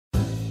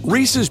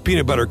Reese's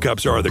peanut butter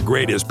cups are the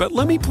greatest, but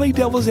let me play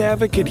devil's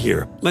advocate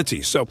here. Let's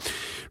see. So,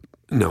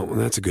 no,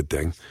 that's a good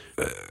thing.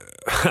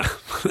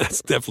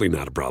 That's definitely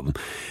not a problem.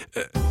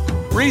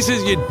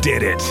 Reese's, you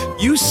did it.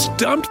 You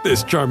stumped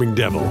this charming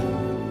devil.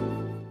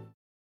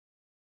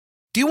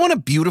 Do you want a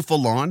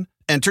beautiful lawn?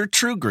 Enter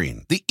True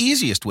Green, the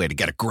easiest way to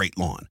get a great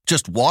lawn.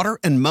 Just water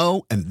and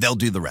mow, and they'll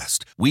do the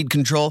rest. Weed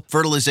control,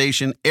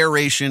 fertilization,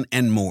 aeration,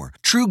 and more.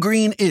 True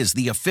Green is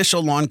the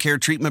official lawn care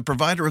treatment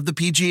provider of the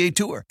PGA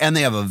Tour, and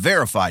they have a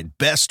verified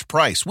best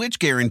price, which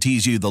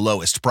guarantees you the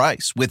lowest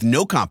price with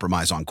no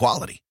compromise on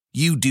quality.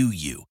 You do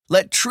you.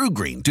 Let True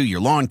Green do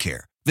your lawn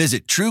care.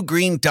 Visit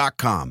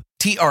truegreen.com,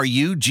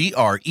 TRUGREEN.com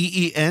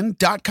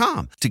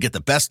to get the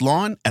best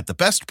lawn at the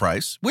best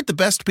price with the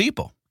best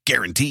people.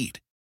 Guaranteed.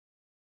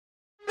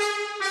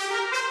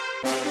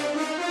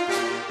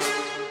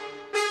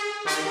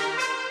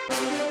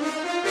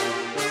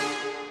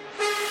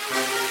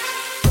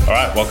 All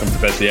right, welcome to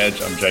Bet the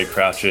Edge. I'm Jay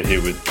Croucher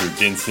here with Drew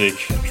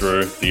Dinsick.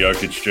 Drew, the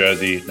Jokic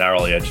jersey,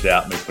 narrowly edged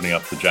out me putting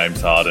up the James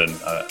Harden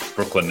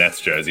Brooklyn Nets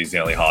jersey. He's the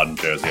only Harden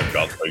jersey I've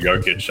got. So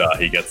Jokic,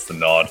 he gets the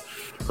nod.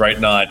 Great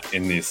night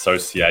in the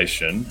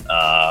association.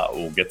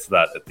 We'll get to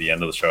that at the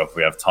end of the show if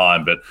we have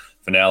time. But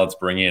for now, let's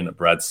bring in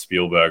Brad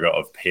Spielberger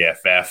of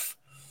PFF.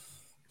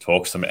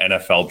 Talk some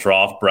NFL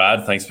draft.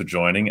 Brad, thanks for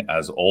joining,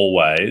 as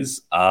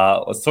always.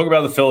 Let's talk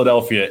about the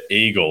Philadelphia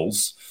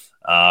Eagles.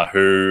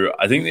 Who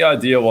I think the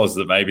idea was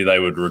that maybe they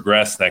would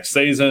regress next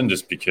season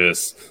just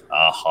because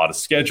harder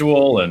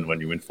schedule, and when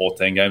you win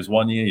 14 games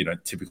one year, you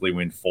don't typically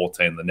win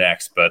 14 the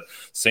next, but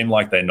seemed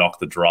like they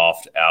knocked the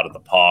draft out of the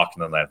park,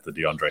 and then they have the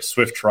DeAndre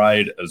Swift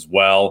trade as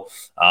well.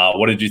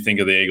 What did you think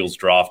of the Eagles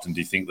draft, and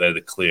do you think they're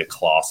the clear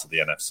class of the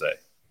NFC?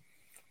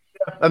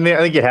 I mean, I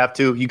think you have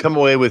to. You come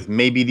away with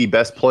maybe the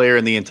best player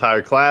in the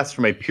entire class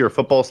from a pure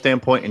football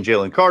standpoint in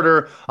Jalen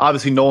Carter.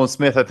 Obviously, Nolan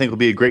Smith, I think, will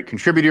be a great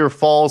contributor.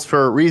 Falls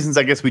for reasons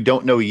I guess we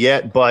don't know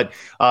yet. But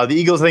the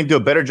Eagles, I think, do a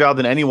better job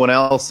than anyone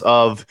else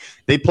of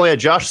they play a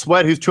Josh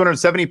Sweat who's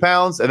 270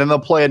 pounds, and then they'll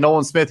play a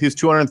Nolan Smith who's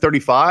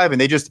 235. And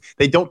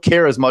they don't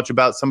care as much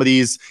about some of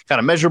these kind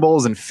of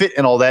measurables and fit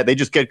and all that. They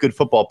just get good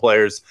football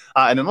players.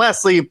 And then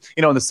lastly,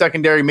 in the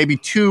secondary, maybe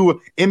two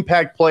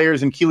impact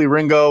players in Keely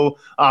Ringo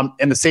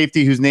and the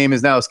safety whose name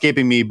is now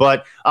escaping me,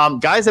 but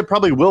guys that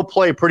probably will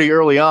play pretty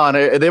early on.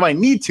 They might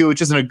need to, which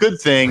isn't a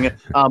good thing.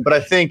 But I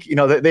think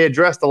they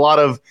addressed a lot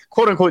of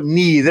quote unquote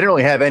needs. They didn't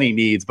really have any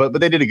needs, but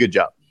they did a good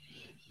job.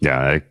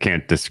 Yeah, I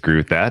can't disagree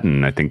with that,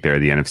 and I think they're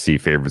the NFC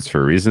favorites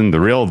for a reason.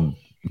 The real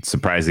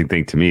surprising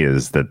thing to me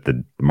is that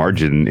the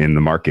margin in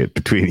the market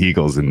between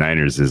Eagles and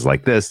Niners is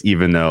like this,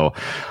 even though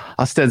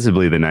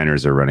ostensibly the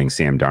Niners are running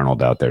Sam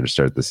Darnold out there to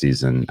start the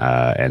season,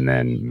 and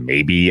then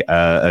maybe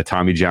a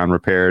Tommy John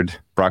repaired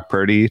Brock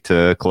Purdy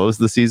to close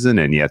the season,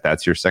 and yet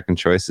that's your second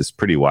choice. Is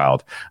pretty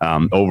wild.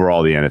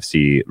 Overall, the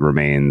NFC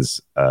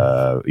remains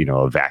a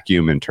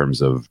vacuum in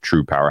terms of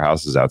true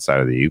powerhouses outside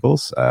of the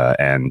Eagles,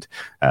 and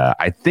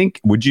I think,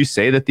 would you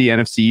say that the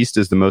NFC East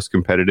is the most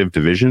competitive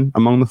division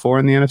among the four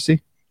in the NFC?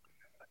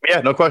 Yeah,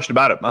 no question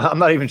about it. I'm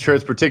not even sure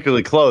it's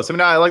particularly close. I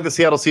mean, I like the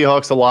Seattle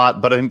Seahawks a lot,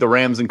 but I think the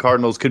Rams and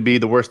Cardinals could be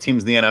the worst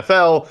teams in the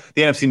NFL.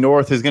 The NFC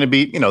North is going to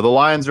be, the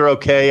Lions are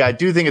okay. I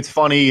do think it's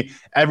funny.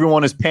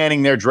 Everyone is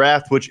panning their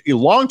draft, which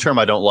long-term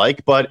I don't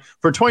like, but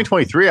for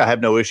 2023, I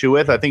have no issue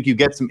with. I think you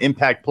get some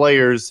impact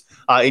players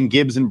in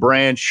Gibbs and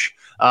Branch,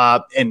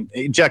 and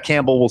Jack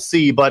Campbell, we'll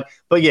see. But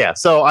yeah,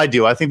 so I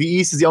do. I think the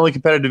East is the only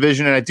competitive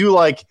division, and I do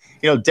like,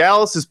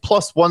 Dallas is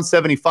plus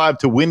 175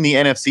 to win the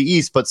NFC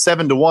East, but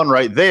 7-1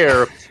 right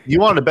there. If you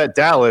wanted to bet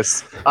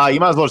Dallas, you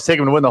might as well just take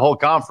them to win the whole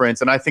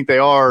conference, and I think they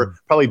are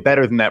probably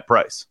better than that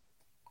price.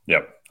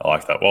 Yep, I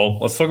like that. Well,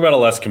 let's talk about a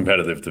less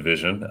competitive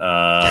division.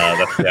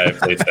 That's the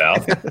AFC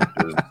South.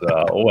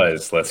 It's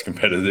always less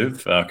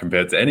competitive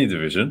compared to any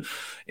division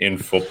in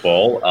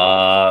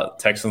football.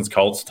 Texans,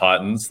 Colts,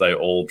 Titans, they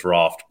all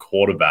draft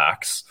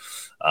quarterbacks.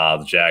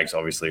 The Jags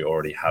obviously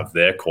already have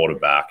their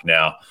quarterback.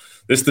 Now,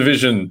 this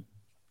division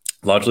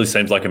largely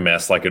seems like a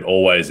mess, like it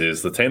always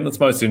is. The team that's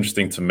most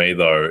interesting to me,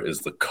 though, is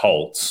the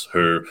Colts,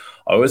 who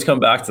I always come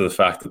back to the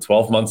fact that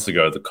 12 months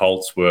ago, the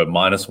Colts were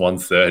minus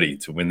 130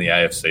 to win the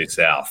AFC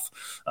South.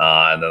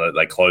 And then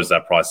they closed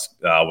that price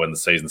when the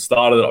season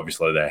started.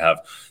 Obviously, they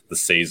have the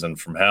season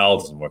from hell.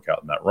 Doesn't work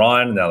out in that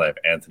Ryan. Now they have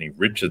Anthony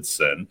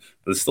Richardson.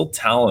 But there's still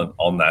talent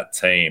on that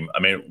team.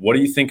 I mean, what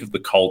do you think of the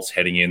Colts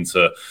heading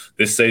into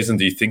this season?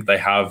 Do you think they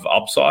have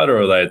upside,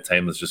 or are they a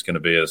team that's just going to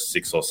be a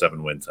 6 or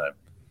 7 win team?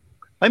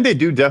 I think they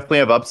do definitely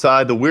have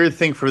upside. The weird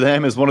thing for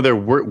them is one of their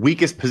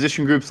weakest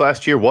position groups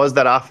last year was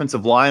that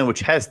offensive line,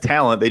 which has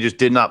talent. They just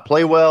did not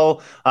play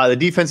well. The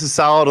defense is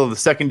solid, although the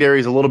secondary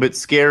is a little bit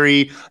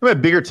scary. I mean, a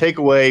bigger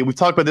takeaway, we've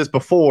talked about this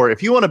before.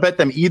 If you want to bet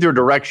them either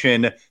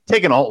direction,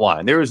 take an alt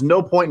line. There is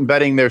no point in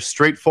betting their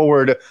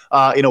straightforward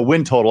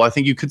win total. I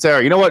think you could say, all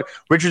right, you know what?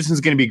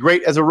 Richardson's going to be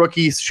great as a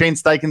rookie. Shane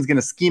Steichen's going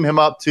to scheme him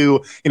up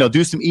to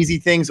do some easy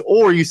things.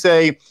 Or you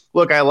say,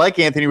 look, I like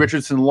Anthony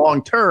Richardson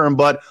long term,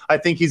 but I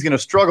think he's going to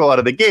struggle out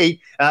of the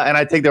gate, and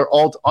I take their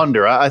alt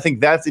under. I think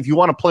that's, if you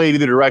want to play it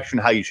either direction,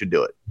 how you should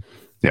do it.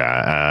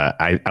 Yeah,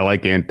 I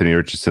like Anthony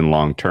Richardson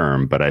long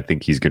term, but I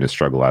think he's going to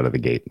struggle out of the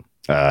gate.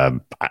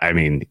 I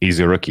mean, he's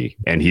a rookie,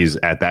 and he's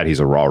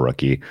a raw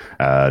rookie.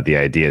 The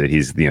idea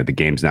that the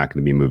game's not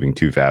going to be moving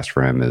too fast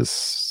for him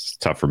is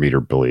tough for me to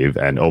believe.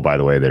 And oh, by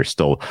the way, there's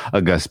still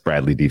a Gus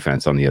Bradley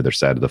defense on the other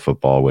side of the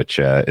football, which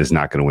is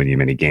not going to win you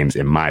many games,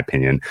 in my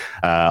opinion.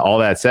 All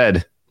that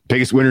said,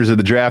 biggest winners of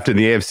the draft in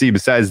the AFC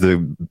besides the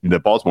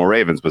Baltimore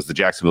Ravens was the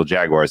Jacksonville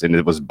Jaguars, and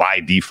it was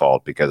by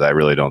default because I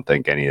really don't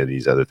think any of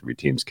these other three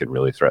teams can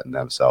really threaten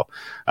them. So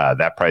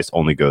that price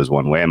only goes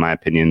one way, in my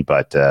opinion.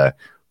 But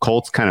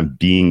Colts kind of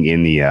being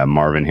in the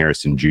Marvin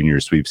Harrison Jr.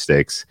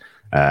 sweepstakes,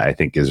 I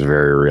think is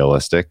very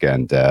realistic.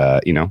 And,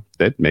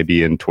 that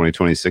maybe in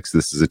 2026,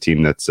 this is a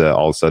team that's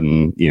all of a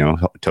sudden,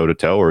 toe to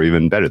toe or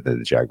even better than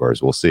the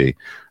Jaguars. We'll see.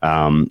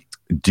 Can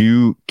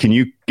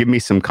you give me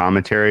some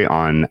commentary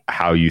on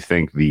how you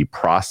think the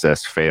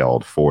process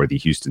failed for the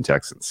Houston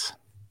Texans?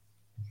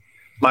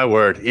 My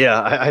word.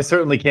 Yeah, I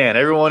certainly can.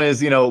 Everyone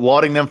is,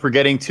 lauding them for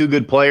getting two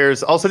good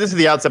players. Also, this is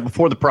the outset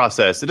before the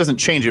process. It doesn't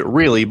change it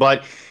really,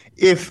 but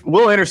if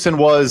Will Anderson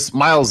was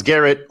Myles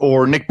Garrett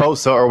or Nick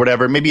Bosa or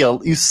whatever, maybe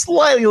you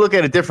slightly look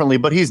at it differently,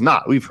 but he's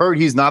not. We've heard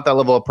he's not that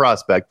level of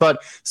prospect.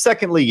 But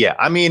secondly, yeah,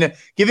 I mean,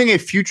 giving a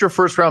future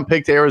first-round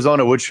pick to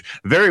Arizona, which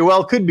very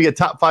well could be a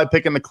top 5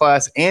 pick in the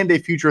class, and a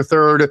future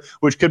third,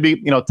 which could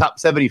be, top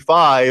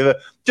 75,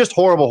 just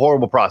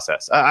horrible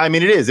process. I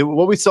mean, it is.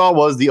 What we saw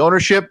was the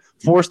ownership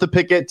forced the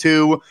pick at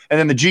 2, and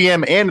then the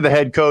GM and the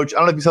head coach. I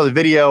don't know if you saw the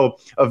video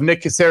of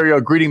Nick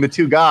Caserio greeting the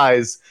two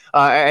guys,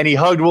 and he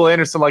hugged Will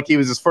Anderson like he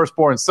was his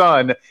firstborn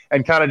son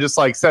and kind of just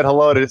like said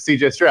hello to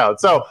CJ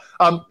Stroud. So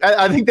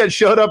I think that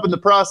showed up in the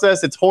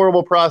process. It's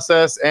horrible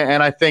process.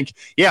 And I think,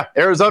 yeah,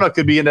 Arizona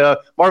could be in a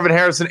Marvin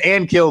Harrison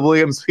and Caleb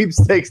Williams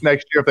sweepstakes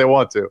next year if they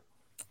want to.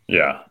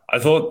 Yeah,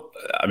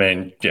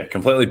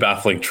 completely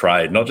baffling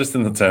trade, not just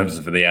in the terms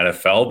of the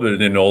NFL,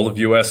 but in all of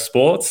US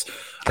sports.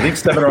 I think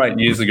 7 or 8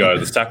 years ago,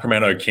 the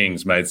Sacramento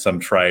Kings made some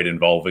trade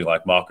involving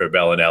like Marco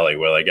Bellinelli,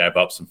 where they gave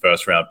up some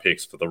first-round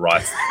picks for the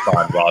rights to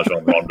sign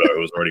Rajon Rondo,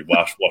 who was already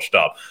washed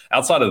up.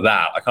 Outside of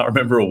that, I can't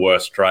remember a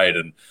worse trade.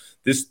 And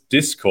this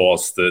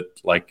discourse that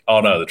like,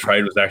 oh no, the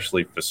trade was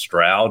actually for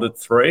Stroud at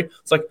 3.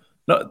 It's like,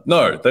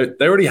 no,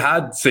 they already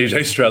had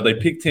CJ Stroud. They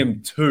picked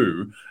him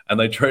 2, and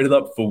they traded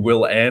up for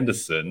Will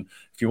Anderson.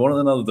 If you wanted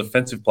another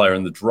defensive player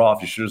in the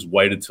draft, you should have just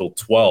waited till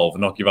 12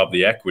 and not give up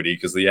the equity,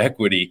 because the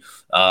equity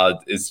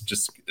is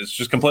just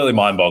completely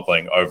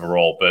mind-boggling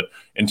overall. But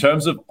in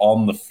terms of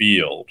on the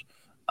field,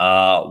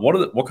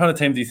 what kind of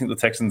team do you think the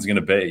Texans are going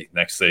to be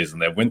next season?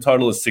 Their win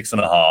total is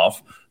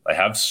 6.5. They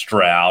have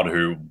Stroud,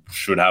 who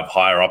should have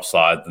higher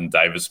upside than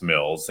Davis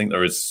Mills. I think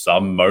there is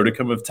some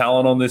modicum of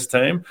talent on this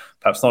team,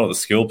 perhaps not at the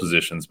skill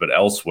positions, but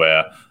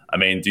elsewhere. I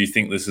mean, do you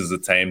think this is a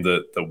team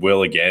that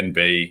will again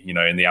be,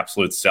 in the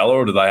absolute cellar,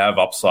 or do they have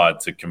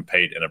upside to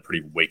compete in a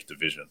pretty weak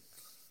division?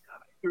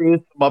 There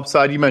is some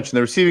upside. You mentioned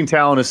the receiving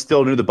talent is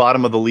still near the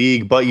bottom of the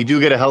league, but you do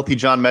get a healthy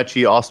John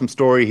Mechie. Awesome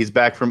story. He's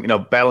back from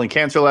battling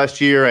cancer last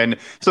year, and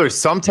so there's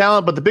some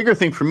talent. But the bigger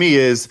thing for me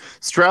is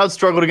Stroud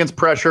struggled against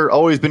pressure.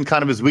 Always been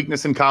kind of his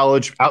weakness in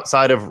college,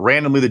 outside of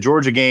randomly the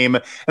Georgia game.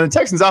 And the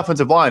Texans'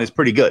 offensive line is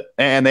pretty good,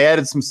 and they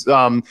added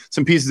some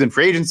pieces in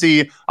free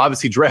agency.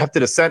 Obviously,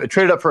 drafted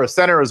traded up for a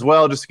center as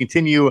well, just to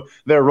continue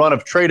their run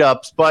of trade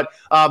ups. But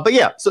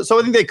yeah, so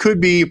I think they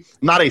could be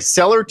not a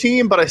cellar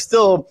team, but I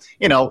still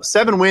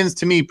 7 wins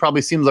to me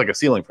probably seems like a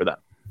ceiling for them.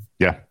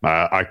 Yeah,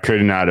 I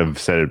could not have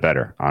said it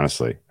better,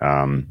 honestly. 8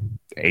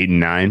 and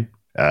 9,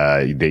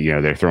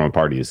 they're throwing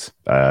parties,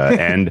 but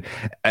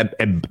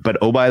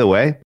oh, by the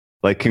way,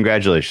 like,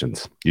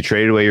 congratulations, you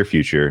traded away your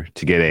future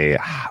to get a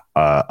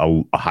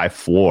high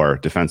floor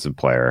defensive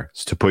player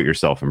to put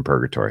yourself in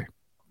purgatory.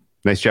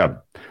 Nice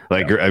job.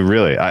 Like, yeah.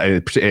 Really,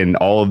 in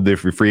all of the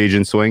free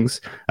agent swings,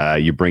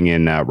 you bring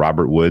in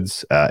Robert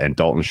Woods and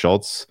Dalton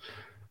Schultz.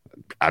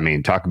 I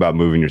mean, talk about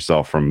moving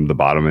yourself from the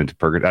bottom into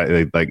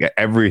purgatory. Like,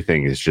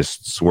 everything is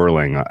just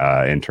swirling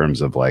in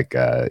terms of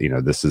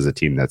this is a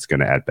team that's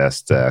going to at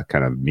best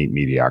kind of meet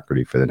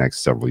mediocrity for the next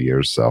several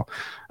years. So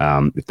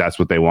if that's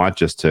what they want,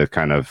 just to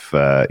kind of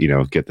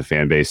get the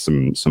fan base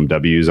some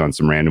W's on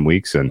some random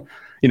weeks, and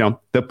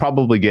they'll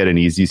probably get an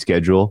easy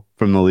schedule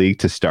from the league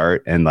to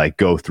start and like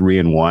go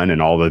 3-1,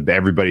 and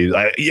everybody's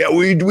like, yeah,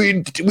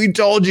 we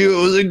told you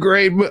it was a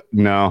great move.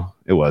 No,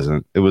 it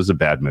wasn't. It was a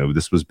bad move.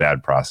 This was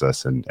bad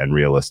process, and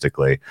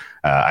realistically,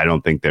 I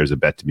don't think there's a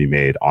bet to be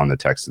made on the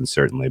Texans,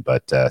 certainly,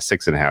 but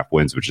 6.5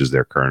 wins, which is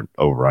their current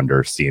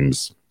over-under,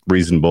 seems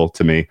reasonable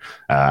to me.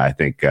 I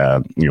think,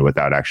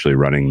 without actually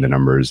running the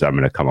numbers, I'm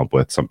going to come up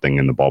with something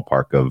in the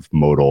ballpark of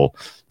modal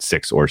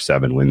 6 or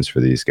 7 wins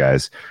for these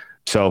guys.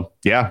 So,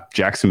 yeah,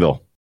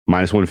 Jacksonville,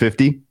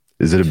 -150.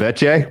 Is it a bet,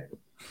 Jay?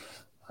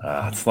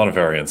 It's not a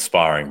very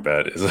inspiring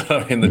bet, is it?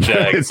 I mean, the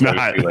Jags, it's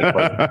not.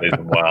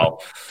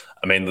 Well,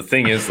 I mean, the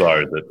thing is,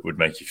 though, that would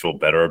make you feel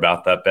better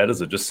about that bet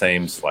is it just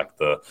seems like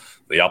the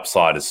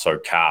upside is so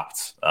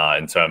capped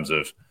in terms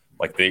of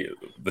like the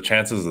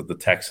chances of the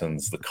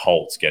Texans, the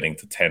Colts getting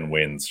to 10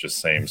 wins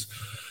just seems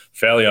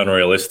fairly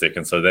unrealistic.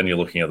 And so then you're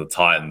looking at the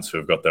Titans, who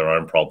have got their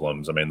own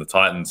problems. I mean, the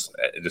Titans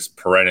just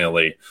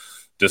perennially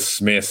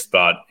dismissed,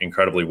 but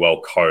incredibly well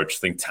coached.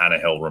 I think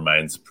Tannehill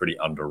remains pretty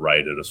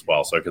underrated as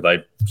well. So could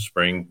they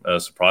spring a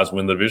surprise and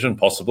win the division?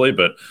 Possibly,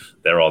 but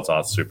their odds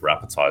aren't super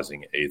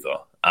appetizing either.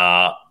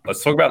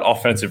 Let's talk about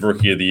Offensive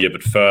Rookie of the Year.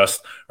 But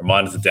first,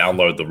 reminder to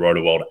download the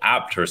RotoWorld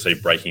app to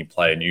receive breaking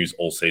player news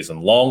all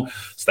season long.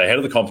 Stay ahead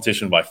of the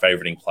competition by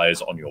favoriting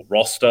players on your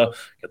roster.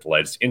 Get the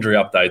latest injury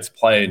updates,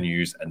 player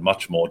news, and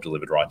much more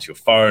delivered right to your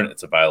phone.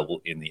 It's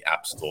available in the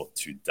App Store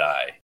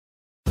today.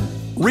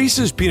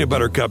 Reese's peanut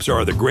butter cups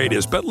are the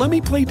greatest, but let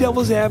me play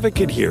devil's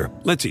advocate here.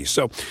 Let's see.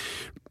 So,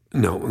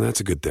 no, that's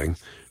a good thing.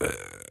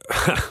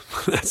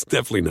 That's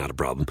definitely not a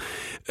problem.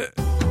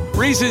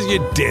 Reese's,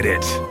 you did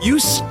it. You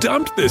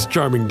stumped this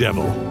charming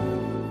devil.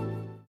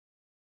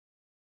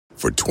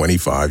 For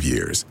 25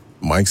 years,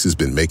 Mike's has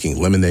been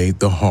making lemonade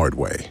the hard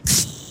way.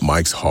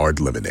 Mike's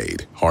Hard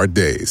Lemonade. Hard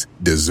days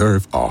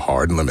deserve a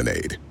hard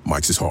lemonade.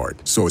 Mike's is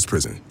hard, so is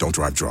prison. Don't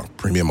drive drunk.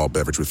 Premium malt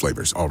beverage with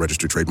flavors. All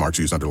registered trademarks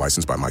used under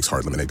license by Mike's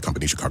Hard Lemonade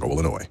Company, Chicago,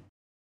 Illinois.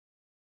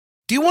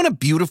 Do you want a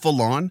beautiful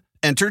lawn?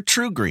 Enter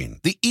TruGreen,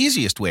 the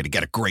easiest way to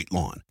get a great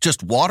lawn.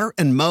 Just water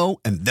and mow,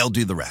 and they'll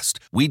do the rest.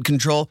 Weed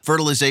control,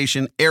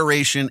 fertilization,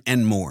 aeration,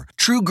 and more.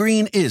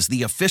 TruGreen is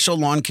the official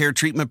lawn care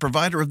treatment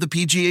provider of the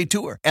PGA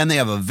Tour, and they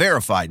have a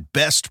verified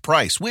best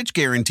price, which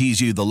guarantees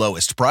you the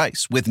lowest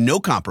price with no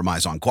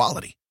compromise on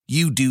quality.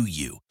 You do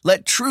you.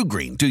 Let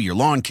TruGreen do your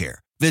lawn care.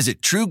 Visit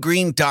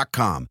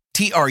TruGreen.com,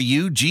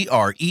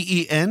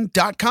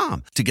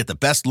 TruGreen.com, to get the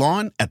best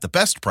lawn at the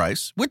best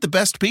price with the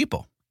best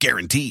people.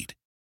 Guaranteed.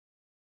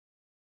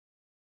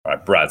 All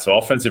right, Brad, so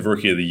Offensive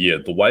Rookie of the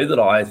Year. The way that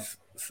I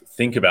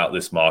think about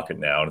this market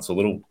now, and it's a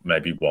little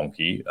maybe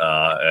wonky,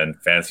 and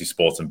fantasy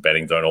sports and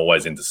betting don't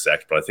always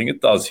intersect, but I think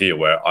it does here,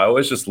 where I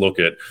always just look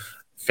at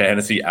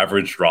fantasy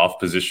average draft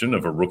position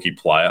of a rookie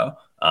player,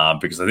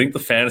 because I think the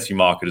fantasy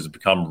market has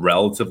become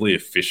relatively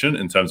efficient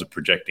in terms of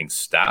projecting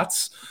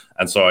stats.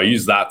 And so I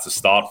use that to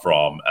start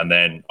from. And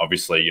then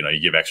obviously, you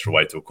give extra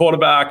weight to a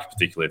quarterback,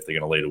 particularly if they're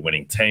going to lead a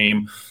winning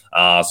team.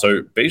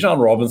 So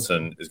Bijan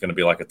Robinson is going to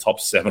be like a top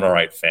 7 or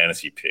 8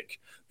 fantasy pick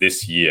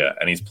this year.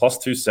 And he's plus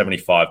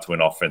 275 to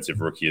win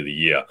Offensive Rookie of the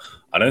Year.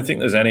 I don't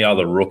think there's any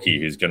other rookie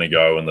who's going to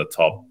go in the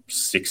top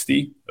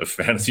 60 of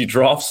fantasy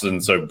drafts.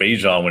 And so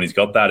Bijan, when he's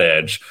got that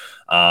edge.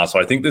 So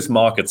I think this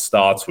market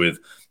starts with,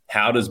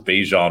 how does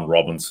Bijan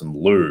Robinson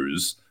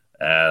lose?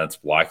 And it's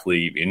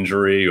likely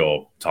injury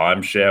or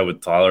timeshare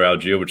with Tyler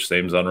Algier, which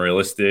seems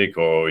unrealistic,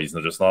 or he's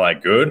just not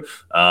that good.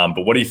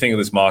 But what do you think of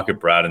this market,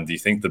 Brad? And do you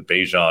think that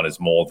Bijan is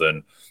more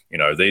than,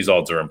 these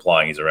odds are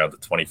implying he's around the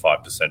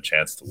 25%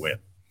 chance to win?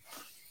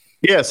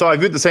 Yeah, so I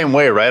view it the same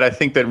way, right? I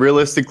think that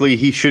realistically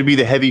he should be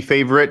the heavy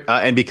favorite.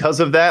 And because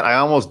of that, I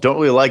almost don't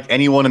really like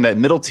anyone in that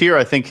middle tier.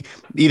 I think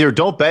either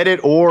don't bet it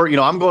or,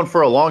 I'm going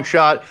for a long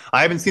shot.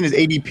 I haven't seen his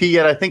ADP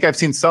yet. I think I've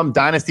seen some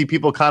dynasty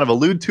people kind of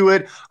allude to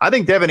it. I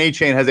think Devin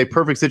Achane has a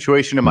perfect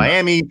situation in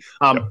Miami.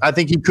 I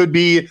think he could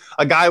be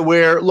a guy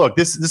where, look,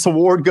 this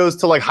award goes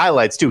to like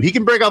highlights too. He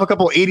can break off a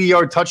couple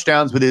 80-yard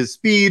touchdowns with his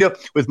speed,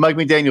 with Mike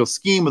McDaniel's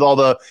scheme, with all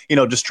the,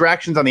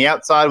 distractions on the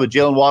outside with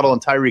Jalen Waddle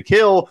and Tyreek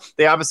Hill.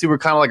 They obviously were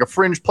kind of like a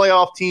fringe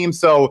playoff team,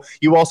 so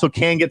you also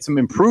can get some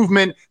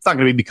improvement. It's not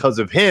going to be because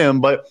of him,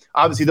 but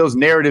obviously those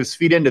narratives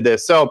feed into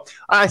this. So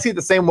I see it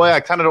the same way. I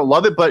kind of don't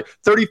love it, but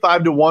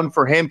 35-1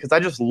 for him because I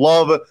just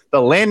love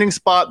the landing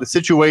spot, the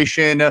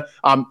situation,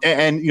 and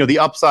the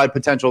upside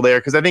potential there,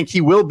 because I think he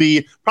will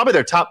be probably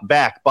their top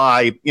back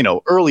by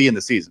early in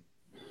the season.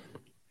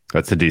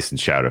 That's a decent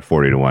shout at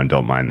 40-1.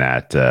 Don't mind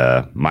that.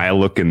 My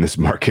look in this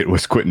market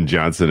was Quentin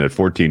Johnson at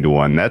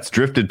 14-1. That's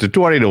drifted to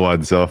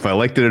 20-1. So if I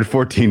liked it at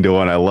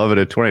 14-1, I love it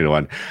at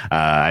 20-1.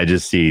 I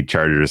just see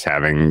Chargers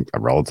having a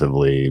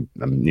relatively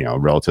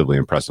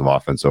impressive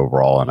offense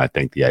overall. And I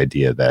think the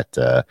idea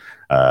that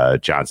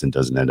Johnson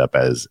doesn't end up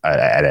as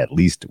at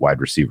least wide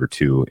receiver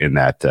 2 in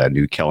that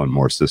new Kellen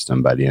Moore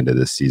system by the end of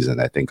this season,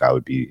 I think I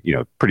would be,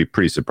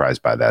 pretty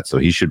surprised by that. So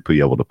he should be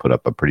able to put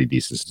up a pretty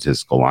decent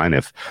statistical line.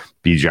 If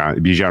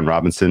Bijan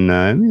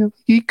Robinson,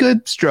 he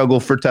could struggle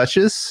for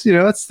touches.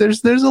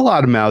 There's a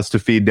lot of mouths to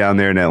feed down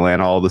there in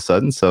Atlanta all of a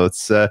sudden. So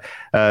it's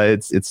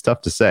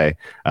tough to say.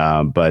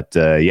 But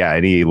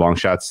any long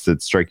shots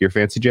that strike your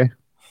fancy, Jay?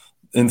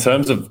 In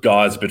terms of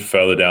guys a bit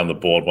further down the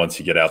board, once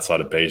you get outside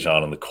of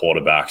Bijan and the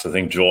quarterbacks, I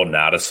think Jordan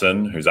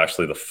Addison, who's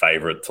actually the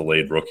favorite to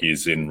lead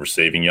rookies in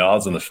receiving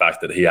yards, and the fact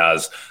that he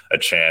has a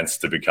chance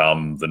to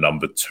become the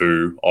number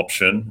 2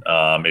 option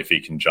if he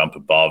can jump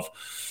above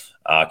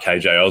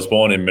KJ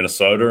Osborne in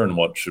Minnesota and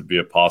what should be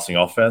a passing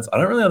offense. I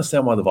don't really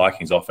understand why the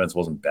Vikings offense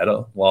wasn't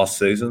better last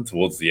season,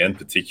 towards the end,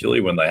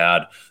 particularly when they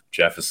had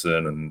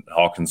Jefferson and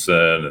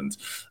Hawkinson and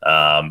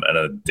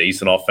a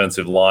decent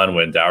offensive line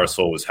when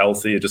Darisaw was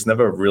healthy. It just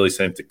never really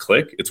seemed to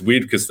click. It's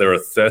weird because they're a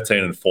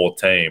 13-4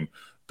 team,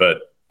 but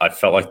I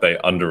felt like they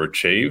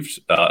underachieved,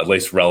 at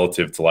least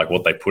relative to like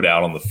what they put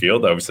out on the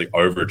field. They obviously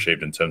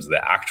overachieved in terms of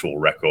their actual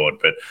record,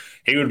 but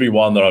he would be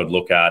one that I would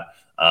look at.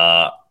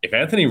 If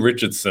Anthony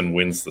Richardson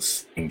wins the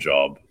starting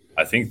job,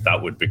 I think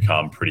that would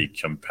become pretty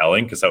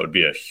compelling because that would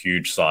be a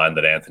huge sign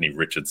that Anthony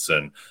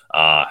Richardson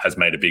has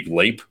made a big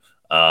leap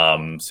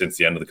since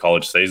the end of the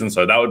college season.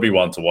 So that would be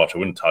one to watch. I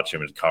wouldn't touch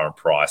him at current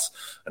price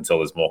until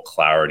there's more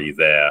clarity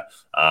there.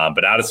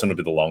 But Addison would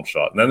be the long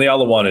shot. And then the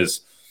other one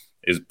is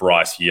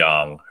Bryce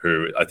Young,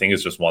 who I think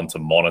is just one to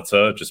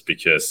monitor just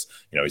because,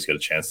 he's got a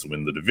chance to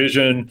win the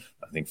division.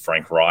 I think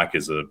Frank Reich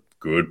is a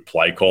good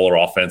play caller,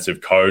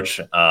 offensive coach,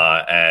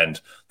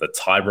 and the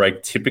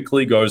tiebreak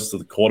typically goes to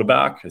the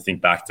quarterback. I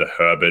think back to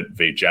Herbert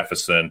v.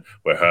 Jefferson,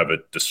 where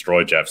Herbert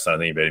destroyed Jefferson. I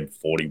think he beat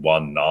him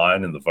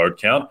 41-9 in the vote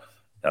count.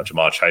 Now,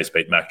 Jamar Chase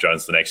beat Mac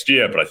Jones the next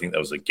year, but I think there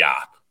was a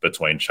gap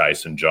between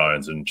Chase and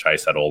Jones, and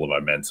Chase had all the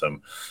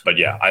momentum. But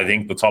yeah, I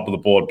think the top of the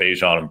board,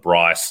 Bijan and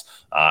Bryce,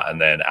 and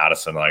then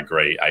Addison, I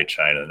agree,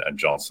 A-Chain and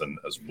Johnson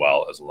as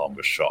well as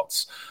longer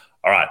shots.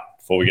 All right.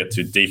 Before we get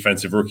to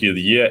Defensive Rookie of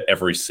the Year,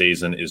 every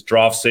season is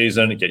draft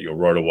season. Get your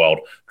RotoWorld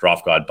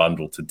Draft Guide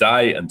bundle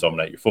today and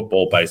dominate your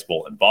football,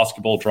 baseball, and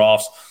basketball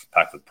drafts.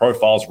 Packed with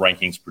profiles,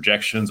 rankings,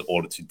 projections.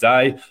 Order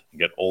today and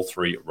get all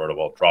 3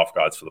 RotoWorld Draft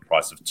Guides for the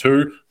price of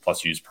 2.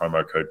 Plus use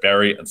promo code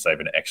Berry and save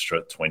an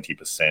extra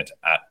 20%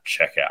 at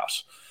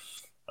checkout.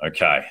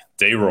 Okay,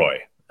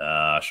 DROY.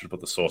 I should have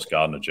put the Sauce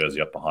Gardner jersey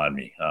up behind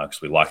me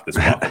because we liked this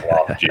one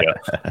last year.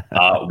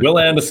 Will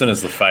Anderson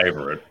is the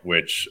favorite,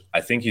 which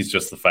I think he's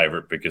just the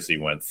favorite because he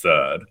went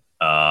third,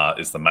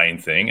 is the main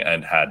thing.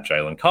 And had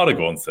Jalen Carter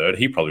gone third,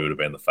 he probably would have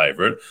been the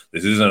favorite.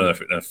 This isn't an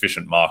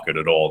efficient market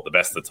at all at the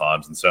best of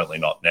times, and certainly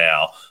not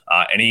now.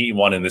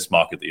 Anyone in this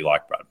market that you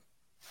like, Brad?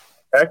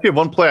 I actually have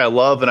one player I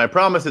love, and I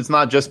promise it's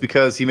not just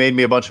because he made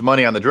me a bunch of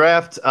money on the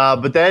draft,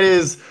 but that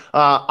is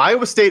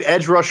Iowa State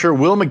edge rusher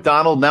Will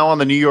McDonald, now on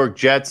the New York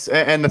Jets.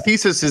 And the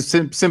thesis is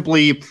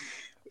simply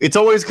it's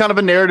always kind of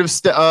a narrative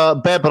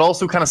bet, but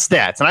also kind of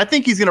stats. And I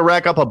think he's going to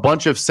rack up a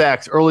bunch of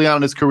sacks early on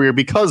in his career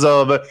because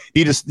of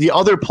the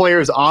other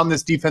players on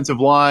this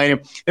defensive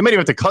line. They might even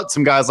have to cut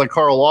some guys like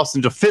Carl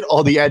Lawson to fit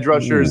all the edge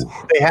rushers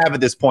they have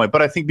at this point.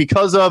 But I think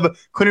because of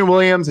Quinton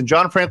Williams and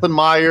John Franklin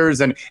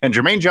Myers and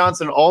Jermaine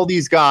Johnson, all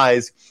these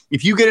guys,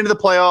 if you get into the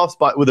playoffs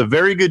but with a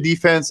very good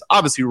defense,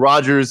 obviously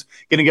Rodgers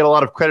going to get a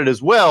lot of credit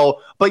as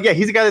well. But yeah,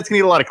 he's a guy that's going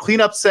to get a lot of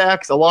cleanup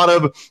sacks, a lot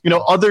of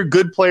other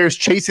good players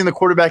chasing the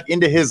quarterback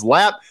into his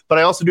lap. But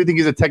I also do think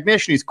he's a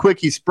technician. He's quick.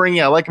 He's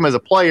springy. I like him as a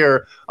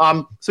player.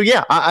 So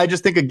yeah, I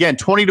just think again,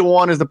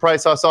 20-1 is the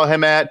price I saw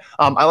him at.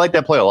 I like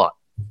that play a lot.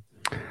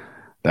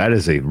 That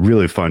is a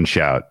really fun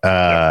shout,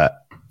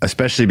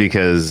 especially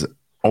because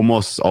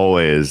almost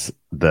always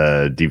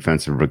the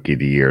defensive rookie of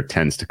the year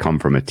tends to come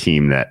from a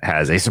team that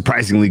has a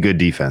surprisingly good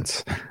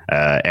defense.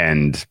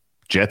 And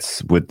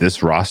Jets with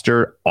this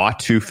roster ought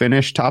to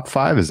finish top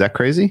 5. Is that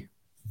crazy?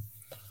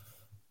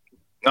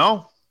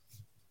 No.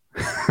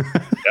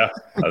 Yeah,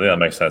 I think that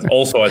makes sense.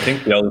 Also, I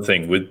think the other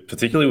thing,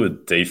 particularly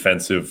with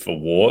defensive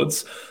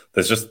awards,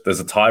 there's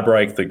a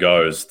tiebreak that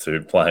goes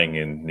to playing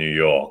in New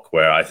York,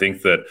 where I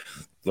think that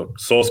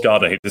Sauce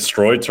Gardner, he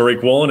destroyed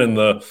Tariq Woolen in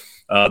the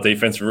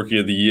Defensive Rookie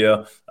of the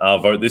Year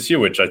vote this year,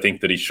 which I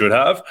think that he should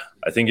have.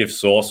 I think if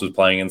Sauce was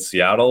playing in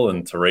Seattle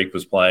and Tariq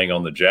was playing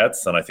on the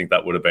Jets, then I think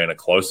that would have been a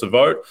closer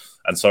vote.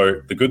 And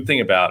so the good thing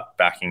about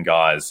backing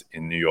guys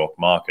in New York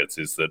markets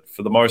is that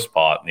for the most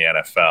part in the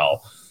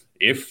NFL,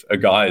 if a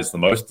guy is the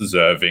most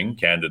deserving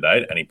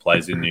candidate and he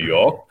plays in New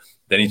York,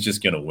 then he's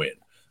just going to win.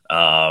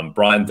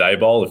 Brian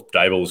Daboll, if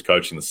Daboll was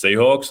coaching the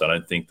Seahawks, I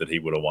don't think that he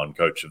would have won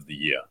Coach of the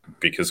Year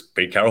because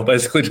Pete Carroll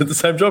basically did the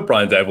same job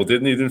Brian Daboll did,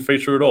 and he didn't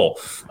feature at all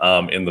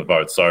in the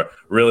vote. So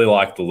really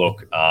like the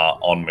look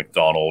on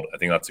McDonald. I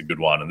think that's a good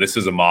one. And this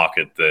is a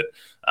market that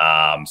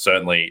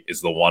certainly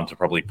is the one to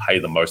probably pay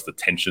the most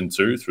attention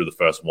to through the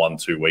first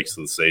 1-2 weeks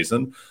of the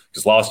season.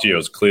 Because last year it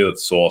was clear that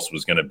Sauce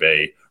was going to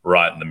be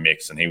right in the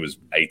mix, and he was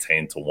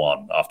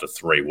 18-1 after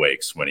 3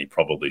 weeks when he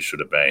probably should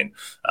have been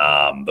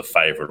the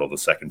favorite or the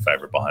second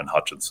favorite behind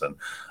Hutchinson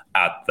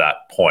at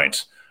that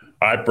point.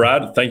 All right,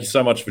 Brad, thank you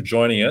so much for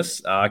joining us.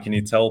 Can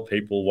you tell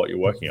people what you're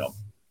working on?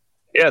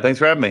 Yeah, thanks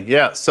for having me.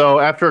 Yeah, so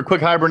after a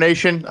quick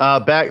hibernation,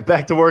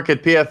 back to work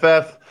at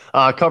PFF.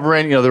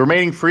 Covering the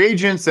remaining free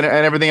agents and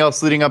everything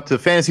else leading up to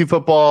fantasy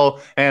football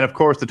and, of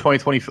course, the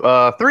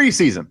 2023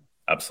 season.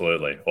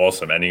 Absolutely.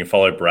 Awesome. And you can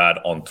follow Brad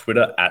on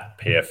Twitter at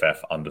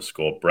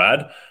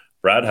PFF_Brad.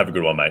 Brad, have a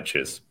good one, mate.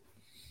 Cheers.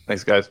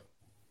 Thanks, guys.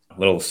 A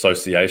little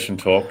association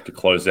talk to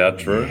close out,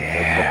 Drew.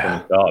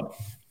 Yeah.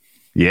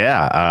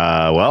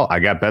 Well, I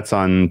got bets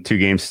on 2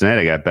 games tonight.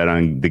 I got bet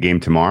on the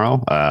game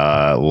tomorrow.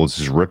 We'll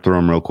just rip through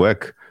them real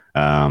quick.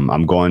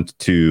 I'm going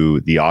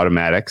to the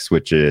automatics,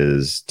 which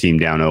is team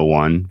down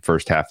 0-1,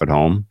 first half at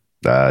home,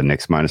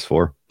 Knicks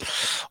 -4.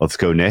 Let's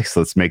go Knicks.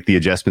 Let's make the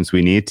adjustments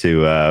we need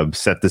to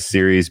set the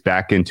series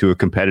back into a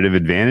competitive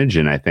advantage.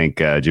 And I think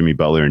Jimmy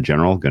Butler in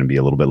general going to be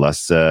a little bit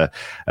less, a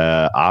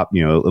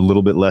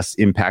little bit less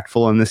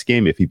impactful in this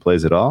game if he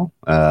plays at all.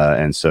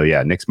 And so,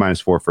 yeah, Knicks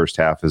 -4 first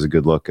half is a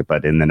good look.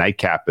 But in the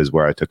nightcap is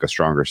where I took a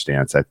stronger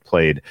stance. I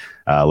played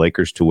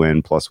Lakers to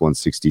win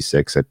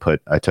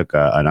 +166. I took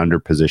an under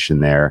position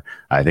there.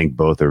 I think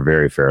both are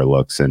very fair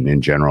looks. And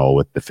in general,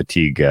 with the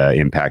fatigue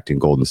impact in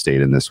Golden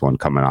State in this one,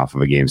 coming off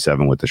of a Game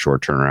 7 with the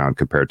short turnaround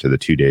compared to the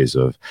 2 days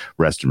of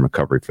rest and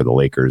recovery for the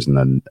Lakers.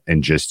 And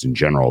just in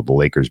general, the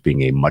Lakers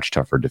being a much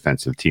tougher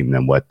defensive team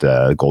than what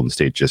Golden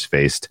State just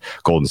faced.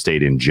 Golden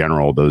State in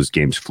general, those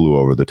games flew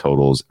over the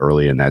totals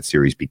early in that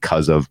series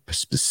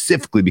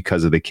specifically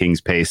because of the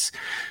Kings pace.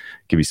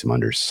 Give me some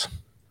unders.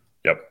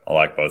 Yep, I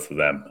like both of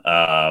them. All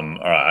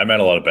right, I made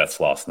a lot of bets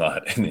last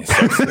night in the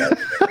association.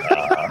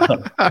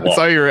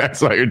 I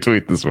saw your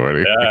tweet this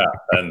morning. Yeah,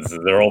 and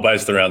they're all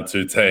based around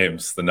two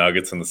teams, the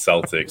Nuggets and the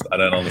Celtics. I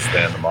don't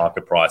understand the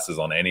market prices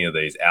on any of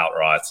these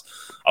outrights.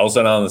 I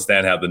also don't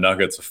understand how the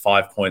Nuggets are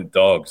 5-point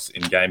dogs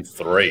in Game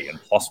 3 and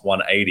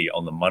 +180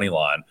 on the money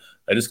line.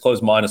 They just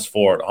closed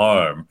 -4 at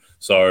home.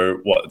 So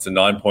what? It's a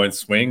 9-point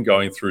swing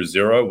going through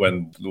 0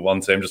 when the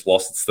one team just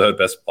lost its third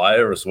best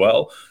player as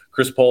well.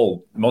 Chris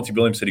Paul, Monty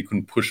Williams said he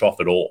couldn't push off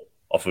at all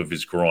off of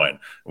his groin.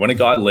 When a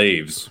guy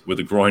leaves with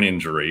a groin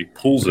injury,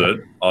 pulls it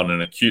on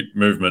an acute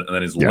movement and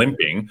then is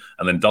limping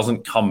and then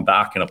doesn't come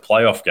back in a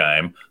playoff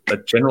game,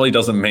 that generally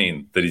doesn't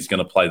mean that he's going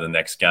to play the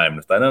next game. And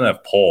if they don't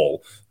have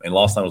Paul, I mean,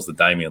 last night was the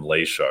Damian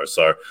Lee show.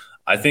 So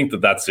I think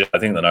that's it. I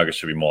think the Nuggets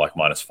should be more like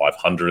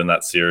 -500 in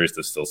that series.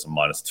 There's still some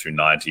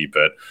 -290,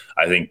 but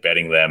I think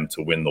betting them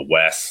to win the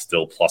West,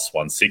 still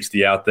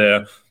 +160 out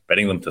there.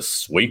 Betting them to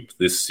sweep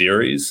this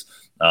series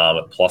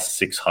at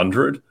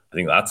 +600. I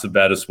think that's a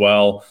bet as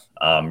well.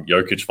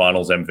 Jokic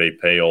finals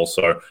MVP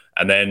also.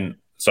 And then,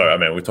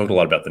 we talked a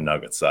lot about the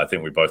Nuggets. So I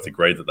think we both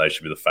agree that they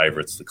should be the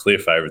favorites, the clear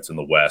favorites in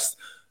the West.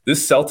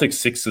 This Celtics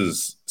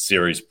Sixers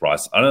series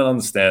price, I don't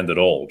understand at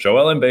all.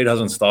 Joel Embiid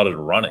hasn't started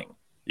running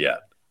yet.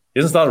 He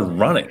hasn't started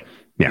running.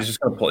 Yeah. He's just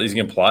going to play. He's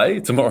going to play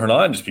tomorrow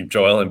night and just keep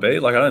Joel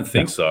Embiid. Like, I don't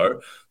think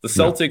so. The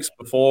Celtics,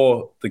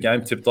 before the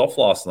game tipped off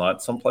last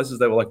night, some places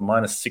they were like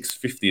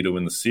 -650 to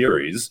win the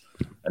series,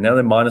 and now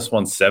they're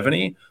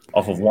 -170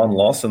 off of one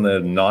loss, and they're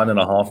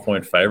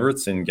 9.5-point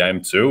favorites in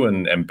Game 2.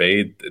 And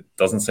Embiid, it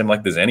doesn't seem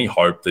like there's any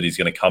hope that he's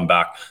going to come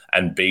back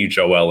and be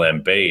Joel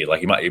Embiid.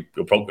 Like,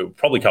 he'll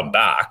probably come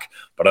back,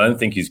 but I don't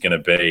think he's going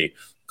to be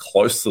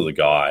close to the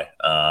guy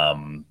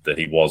that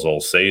he was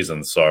all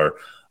season. So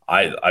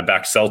I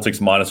back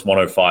Celtics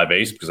 -105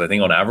 East because I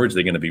think on average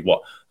they're going to be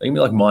They're going to be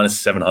like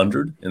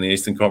 -700 in the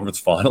Eastern Conference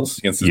Finals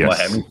against this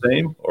Miami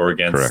team or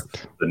against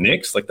the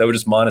Knicks. Like, they were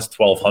just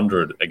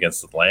 -1200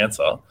 against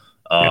Atlanta,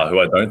 who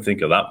I don't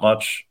think are that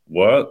much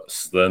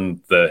worse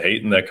than the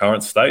Heat in their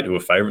current state, who are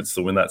favorites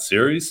to win that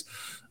series.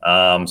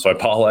 So I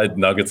parlayed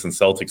Nuggets and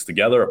Celtics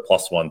together at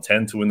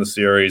 +110 to win the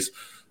series.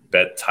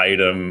 Bet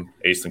Tatum,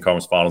 Eastern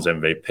Conference Finals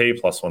MVP,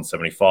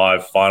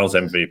 +175, Finals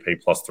MVP,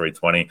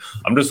 +320.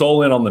 I'm just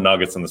all in on the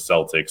Nuggets and the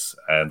Celtics,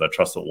 and I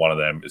trust that one of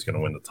them is going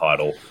to win the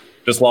title.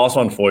 Just last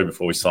one for you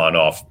before we sign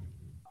off.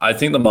 I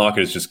think the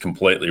market is just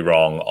completely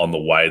wrong on the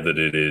way that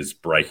it is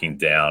breaking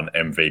down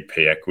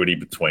MVP equity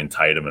between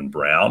Tatum and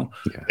Brown.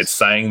 Yes. It's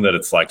saying that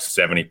it's like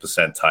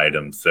 70%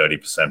 Tatum,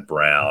 30%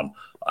 Brown.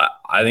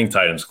 I think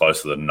Tatum's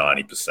closer than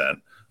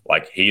 90%.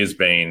 Like, he has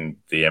been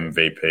the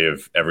MVP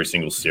of every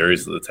single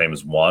series that the team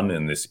has won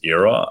in this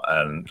era,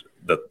 and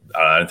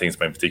I don't think it's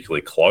been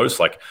particularly close.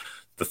 Like,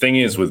 the thing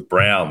is with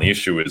Brown, the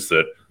issue is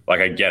that,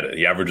 like, I get it.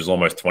 He averages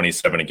almost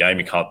 27 a game.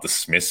 You can't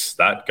dismiss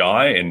that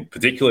guy, and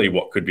particularly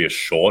what could be a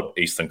short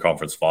Eastern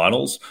Conference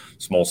Finals.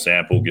 Small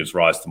sample gives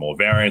rise to more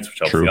variance, which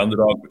helps the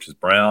underdog, which is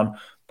Brown.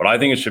 But I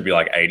think it should be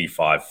like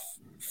 85,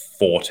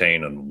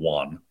 14, and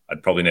 1.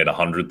 I'd probably need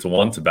 100 to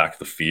 1 to back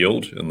the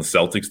field and the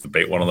Celtics to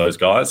beat one of those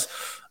guys.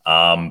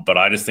 But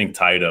I just think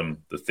Tatum,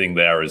 the thing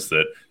there is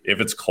that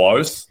if it's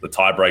close, the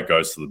tiebreak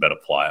goes to the better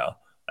player.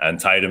 And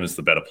Tatum is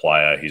the better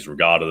player. He's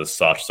regarded as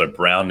such. So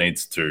Brown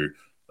needs to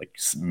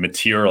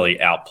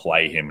materially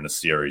outplay him in a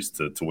series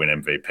to win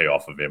MVP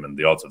off of him. And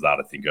the odds of that,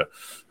 I think,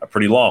 are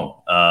pretty long.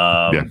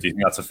 Do you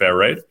think that's a fair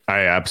read?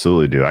 I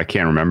absolutely do. I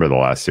can't remember the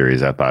last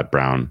series I thought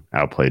Brown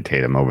outplayed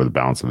Tatum over the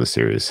balance of the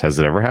series. Has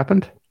it ever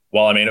happened?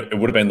 Well, I mean, it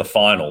would have been the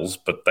finals,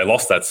 but they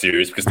lost that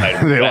series because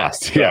Tatum they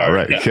lost. So,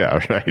 right. Right. I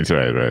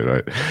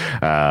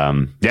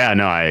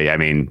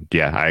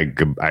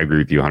agree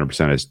with you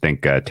 100%. I just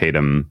think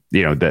Tatum,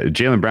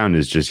 Jaylen Brown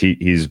is just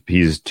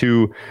he's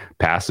too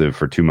passive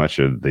for too much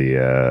of the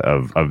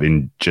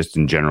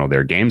in general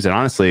their games. And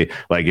honestly,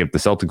 like, if the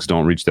Celtics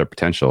don't reach their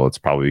potential, it's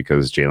probably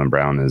because Jaylen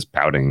Brown is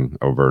pouting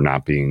over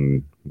not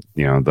being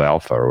the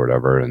alpha or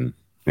whatever, and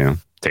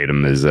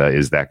Tatum is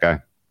that guy.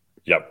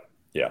 Yep.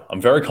 Yeah,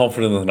 I'm very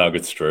confident in the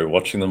Nuggets, Drew.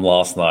 Watching them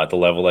last night, the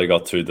level they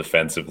got to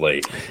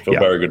defensively, feel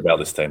very good about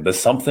this team. There's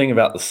something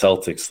about the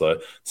Celtics, though.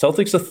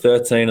 Celtics are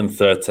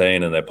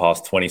 13-13 in their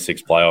past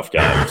 26 playoff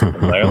games.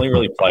 And they only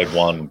really played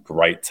one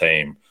great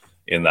team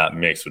in that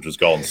mix, which was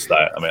Golden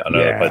State. I mean, I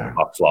know they played the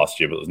Bucks last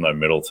year, but there's no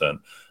Middleton.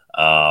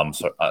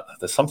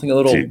 There's something a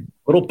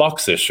little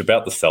Bucks-ish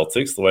about the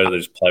Celtics, the way they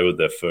just play with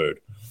their food.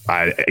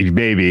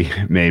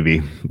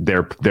 Maybe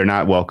they're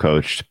not well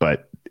coached,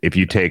 but if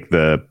you take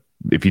the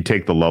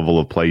level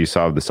of play you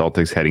saw of the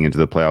Celtics heading into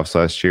the playoffs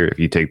last year, if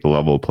you take the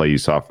level of play you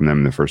saw from them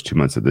in the first 2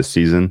 months of this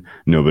season,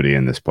 nobody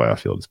in this playoff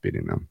field is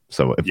beating them.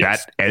 So if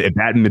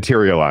that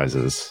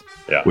materializes,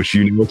 which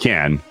you know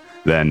can,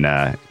 then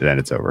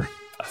it's over.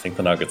 I think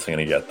the Nuggets are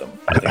going to get them.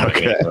 I think they're going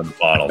to get them in the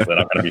finals. They're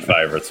not going to be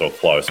favorites or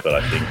close, but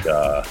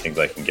I think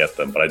they can get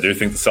them. But I do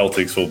think the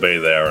Celtics will be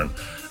there,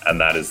 and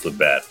that is the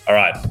bet. All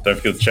right, don't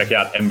forget to check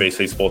out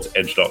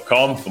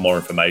NBCSportsEdge.com for more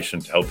information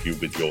to help you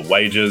with your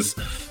wagers.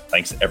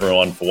 Thanks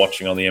everyone for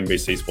watching on the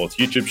NBC Sports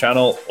YouTube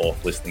channel or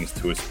for listening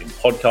to us in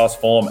podcast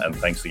form. And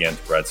thanks again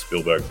to Brad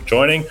Spielberg for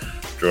joining.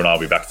 Drew and I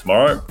will be back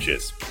tomorrow.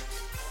 Cheers.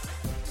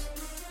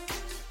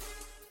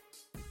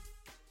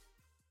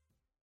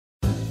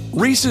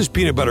 Reese's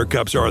peanut butter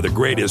cups are the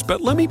greatest, but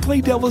let me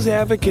play devil's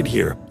advocate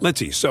here. Let's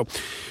see. So,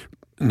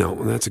 no,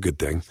 that's a good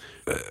thing.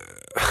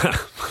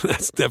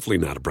 That's definitely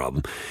not a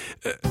problem.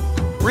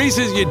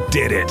 Reese's, you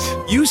did it.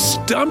 You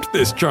stumped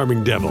this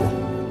charming devil.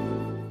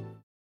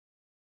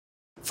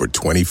 For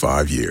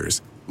 25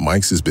 years,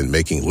 Mike's has been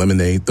making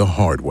lemonade the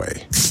hard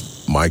way.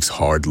 Mike's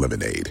Hard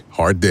Lemonade.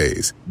 Hard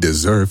days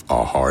deserve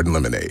a hard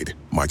lemonade.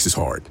 Mike's is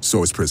hard,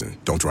 so is prison.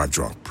 Don't drive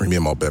drunk.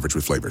 Premium malt beverage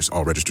with flavors.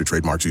 All registered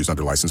trademarks used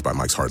under license by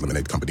Mike's Hard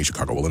Lemonade Company,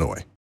 Chicago,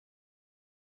 Illinois.